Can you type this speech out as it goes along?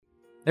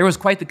There was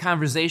quite the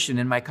conversation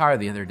in my car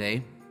the other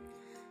day.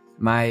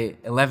 My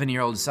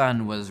 11-year-old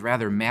son was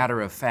rather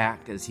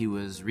matter-of-fact as he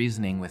was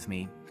reasoning with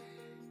me.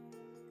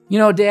 You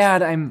know,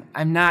 Dad,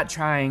 I'm not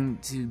trying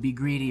to be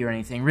greedy or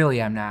anything.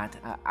 Really, I'm not.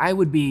 I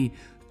would be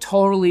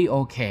totally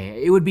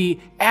okay. It would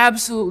be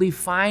absolutely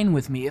fine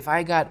with me if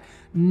I got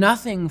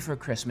nothing for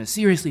Christmas.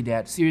 Seriously,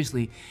 Dad,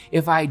 seriously.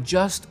 If I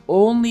just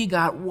only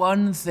got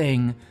one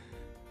thing,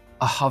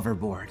 a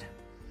hoverboard.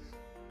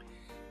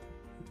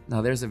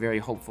 Now, there's a very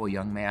hopeful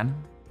young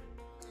man.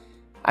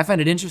 I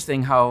find it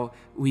interesting how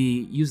we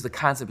use the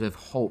concept of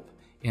hope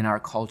in our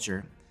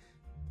culture.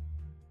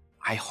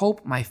 I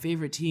hope my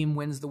favorite team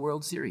wins the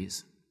World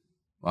Series.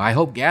 Well, I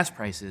hope gas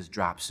prices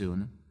drop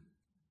soon.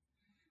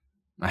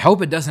 I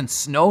hope it doesn't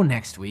snow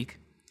next week,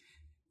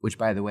 which,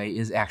 by the way,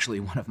 is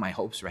actually one of my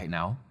hopes right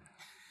now.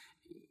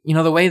 You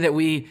know, the way that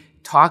we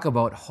talk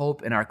about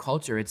hope in our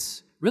culture,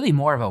 it's really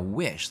more of a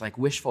wish, like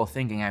wishful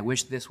thinking. I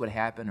wish this would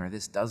happen or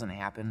this doesn't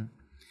happen.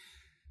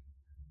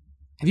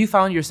 Have you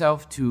found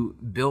yourself to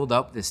build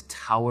up this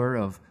tower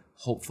of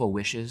hopeful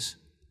wishes?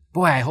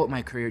 Boy, I hope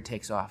my career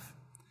takes off.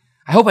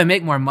 I hope I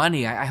make more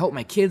money. I hope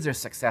my kids are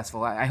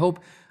successful. I hope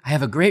I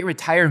have a great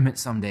retirement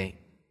someday.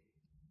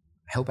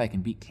 I hope I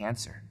can beat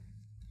cancer.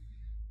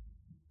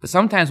 But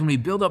sometimes when we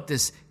build up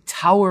this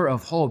tower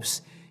of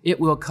hopes, it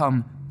will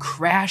come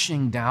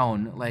crashing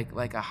down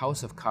like a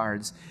house of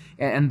cards.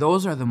 And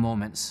those are the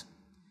moments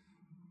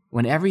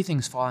when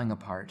everything's falling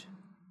apart,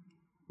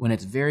 when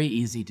it's very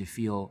easy to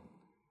feel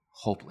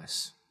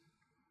hopeless.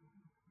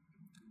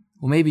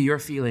 Well, maybe you're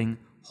feeling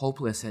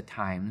hopeless at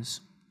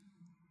times,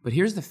 but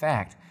here's the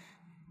fact.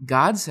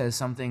 God says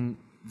something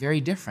very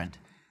different.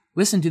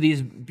 Listen to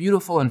these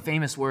beautiful and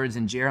famous words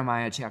in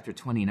Jeremiah chapter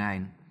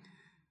 29.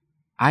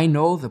 I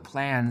know the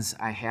plans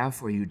I have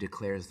for you,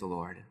 declares the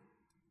Lord.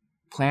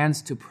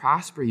 Plans to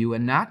prosper you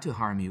and not to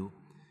harm you.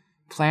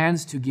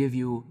 Plans to give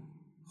you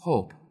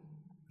hope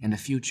and a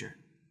future.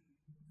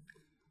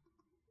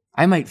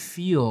 I might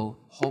feel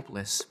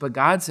hopeless, but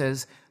God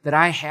says that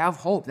I have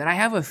hope, that I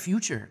have a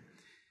future.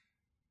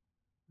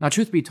 Now,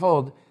 truth be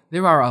told,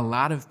 there are a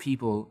lot of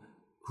people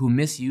who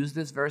misuse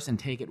this verse and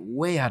take it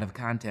way out of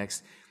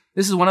context.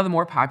 This is one of the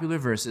more popular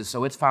verses,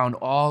 so it's found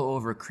all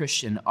over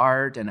Christian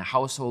art and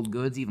household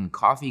goods, even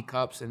coffee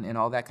cups and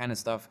all that kind of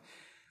stuff.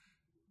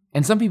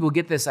 And some people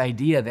get this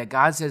idea that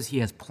God says he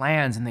has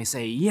plans, and they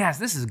say, yes,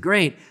 this is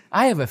great.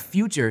 I have a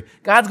future.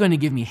 God's going to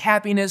give me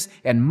happiness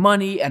and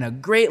money and a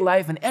great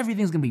life, and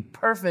everything's going to be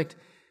perfect.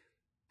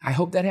 I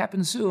hope that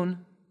happens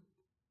soon.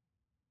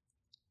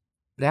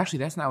 But actually,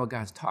 that's not what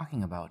God's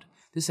talking about.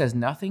 This has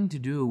nothing to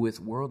do with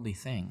worldly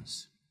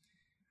things.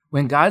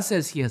 When God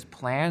says he has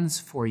plans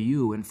for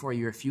you and for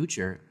your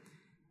future,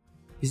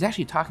 he's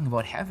actually talking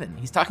about heaven.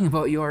 He's talking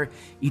about your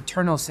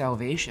eternal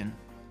salvation.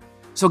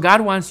 So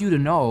God wants you to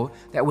know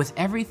that with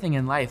everything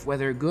in life,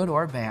 whether good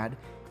or bad,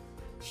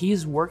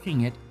 he's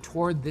working it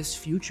toward this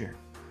future.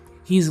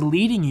 He's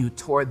leading you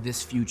toward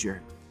this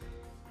future.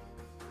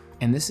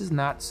 And this is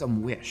not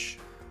some wish.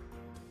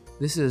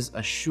 This is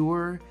a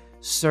sure,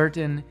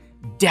 certain,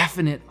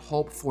 definite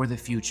hope for the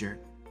future.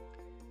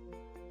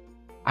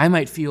 I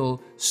might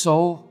feel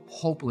so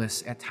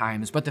hopeless at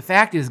times, but the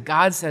fact is,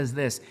 God says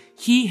this.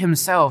 He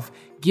himself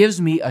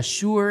gives me a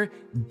sure,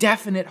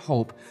 definite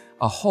hope,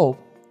 a hope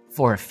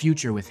for a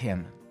future with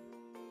him.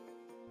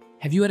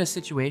 Have you had a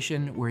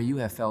situation where you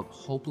have felt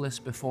hopeless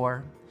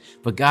before,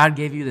 but God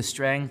gave you the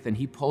strength and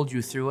he pulled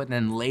you through it, and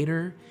then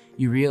later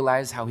you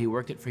realize how he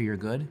worked it for your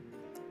good?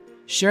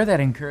 Share that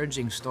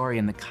encouraging story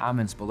in the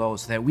comments below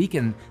so that we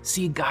can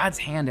see God's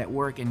hand at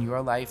work in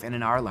your life and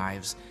in our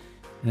lives.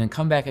 And then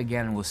come back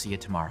again and we'll see you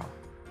tomorrow.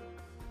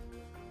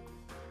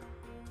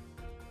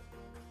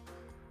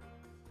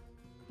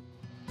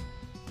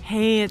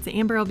 Hey, it's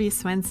Amber L.B.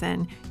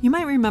 Swenson. You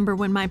might remember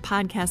when my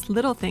podcast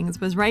Little Things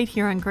was right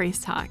here on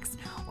Grace Talks,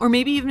 or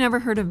maybe you've never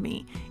heard of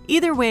me.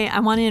 Either way, I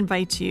want to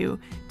invite you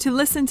to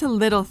listen to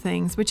Little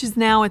Things, which is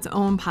now its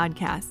own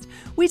podcast.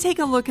 We take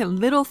a look at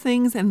little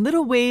things and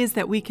little ways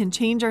that we can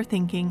change our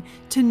thinking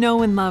to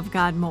know and love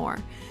God more.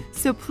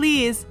 So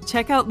please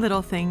check out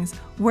Little Things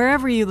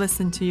wherever you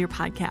listen to your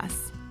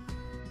podcasts.